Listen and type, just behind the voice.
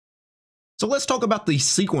So let's talk about the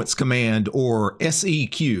sequence command, or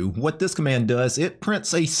SEQ. What this command does, it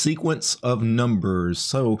prints a sequence of numbers.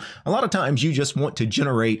 So a lot of times you just want to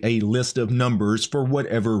generate a list of numbers for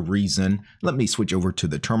whatever reason. Let me switch over to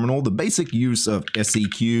the terminal. The basic use of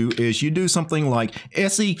SEQ is you do something like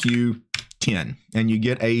SEQ 10, and you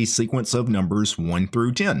get a sequence of numbers 1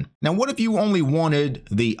 through 10. Now, what if you only wanted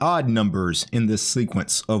the odd numbers in this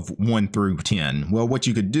sequence of 1 through 10? Well, what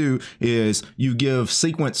you could do is you give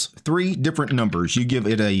sequence 3 different numbers. You give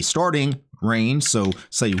it a starting range, so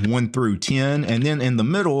say 1 through 10, and then in the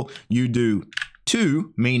middle, you do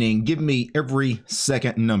 2, meaning give me every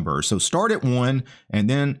second number. So start at 1 and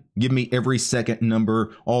then give me every second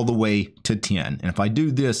number all the way to 10. And if I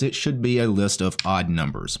do this, it should be a list of odd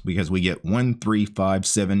numbers because we get 1, 3, 5,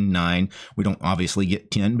 7, 9. We don't obviously get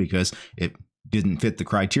 10 because it didn't fit the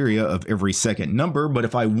criteria of every second number. But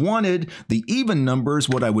if I wanted the even numbers,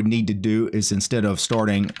 what I would need to do is instead of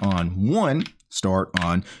starting on 1, start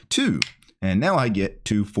on 2. And now I get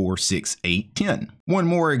 2, 4, 6, 8, 10. One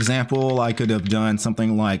more example, I could have done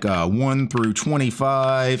something like 1 through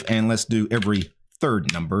 25, and let's do every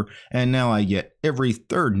third number. And now I get every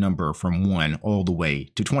third number from 1 all the way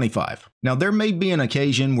to 25. Now, there may be an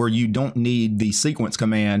occasion where you don't need the sequence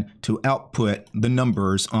command to output the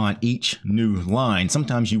numbers on each new line.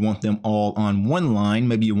 Sometimes you want them all on one line.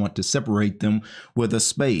 Maybe you want to separate them with a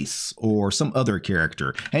space or some other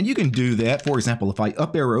character. And you can do that. For example, if I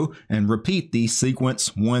up arrow and repeat the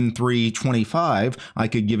sequence 1, 3, 25, I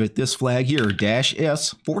could give it this flag here,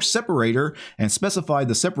 -S for separator, and specify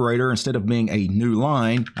the separator. Instead of being a new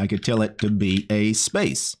line, I could tell it to be a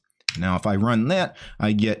space. Now, if I run that,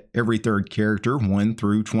 I get every third character, 1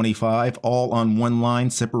 through 25, all on one line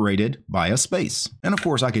separated by a space. And of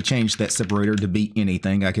course, I could change that separator to be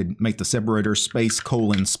anything. I could make the separator space,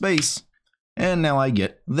 colon, space. And now I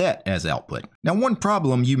get that as output. Now, one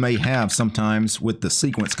problem you may have sometimes with the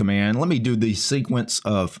sequence command, let me do the sequence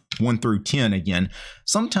of 1 through 10 again.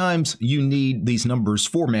 Sometimes you need these numbers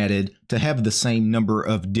formatted to have the same number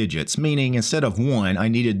of digits, meaning instead of 1, I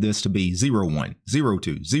needed this to be 01,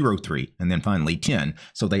 02, 03, and then finally 10.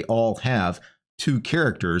 So they all have 2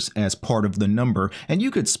 characters as part of the number, and you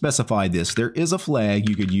could specify this. There is a flag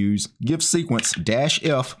you could use, give sequence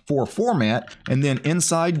 -F for format, and then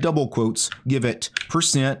inside double quotes, give it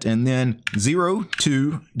 % and then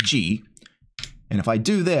 02G. And if I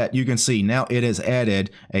do that, you can see now it has added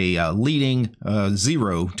a leading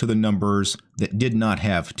 0 to the numbers that did not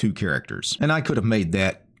have 2 characters. And I could have made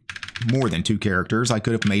that more than 2 characters. I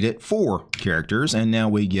could have made it 4 characters, and now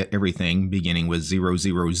we get everything beginning with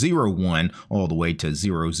 0001 all the way to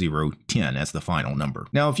 0010 as the final number.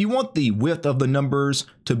 Now, if you want the width of the numbers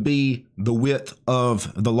to be the width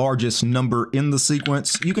of the largest number in the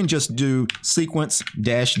sequence, you can just do sequence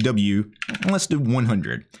 -W, and let's do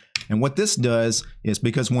 100. And what this does is,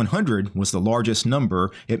 because 100 was the largest number,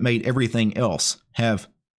 it made everything else have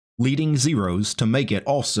leading zeros to make it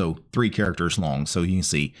also 3 characters long. So you can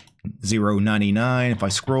see 099. If I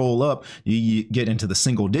scroll up, you get into the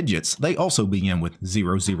single digits. They also begin with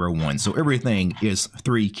 001. So everything is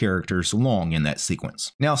 3 characters long in that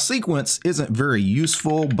sequence. Now, sequence isn't very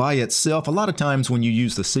useful by itself. A lot of times when you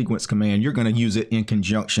use the sequence command, you're going to use it in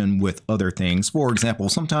conjunction with other things. For example,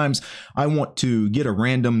 sometimes I want to get a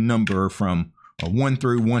random number from 1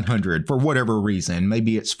 through 100 for whatever reason.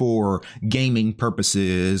 Maybe it's for gaming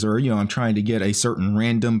purposes, or I'm trying to get a certain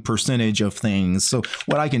random percentage of things. So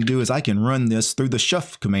what I can do is I can run this through the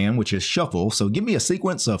shuffle command, which is shuffle. So give me a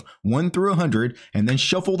sequence of 1 through 100 and then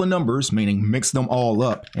shuffle the numbers, meaning mix them all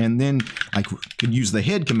up. And then I could use the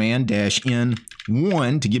head command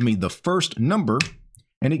 -N1 to give me the first number,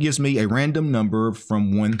 and it gives me a random number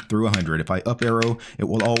from 1 through 100. If I up arrow, it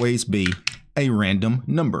will always be a random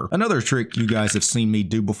number. Another trick you guys have seen me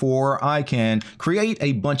do before, I can create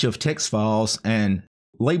a bunch of text files and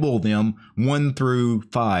label them 1 through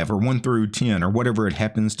 5 or 1 through 10 or whatever it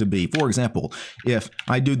happens to be. For example, if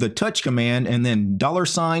I do the touch command and then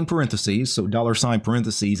 $ parentheses, so $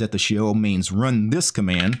 parentheses at the shell means run this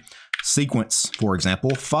command, sequence, for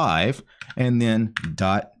example, 5, and then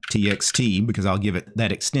 .txt, because I'll give it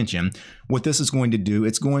that extension. What this is going to do,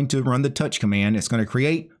 it's going to run the touch command. It's going to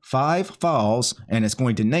create 5 files, and it's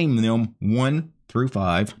going to name them 1 through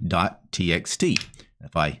 5.txt.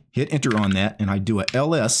 If I hit enter on that and I do a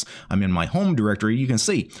ls, I'm in my home directory. You can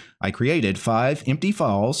see I created 5 empty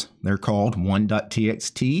files. They're called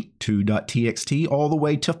 1.txt, 2.txt, all the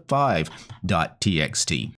way to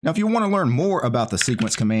 5.txt. Now, if you want to learn more about the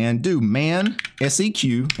sequence command, do man seq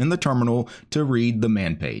in the terminal to read the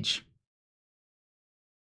man page.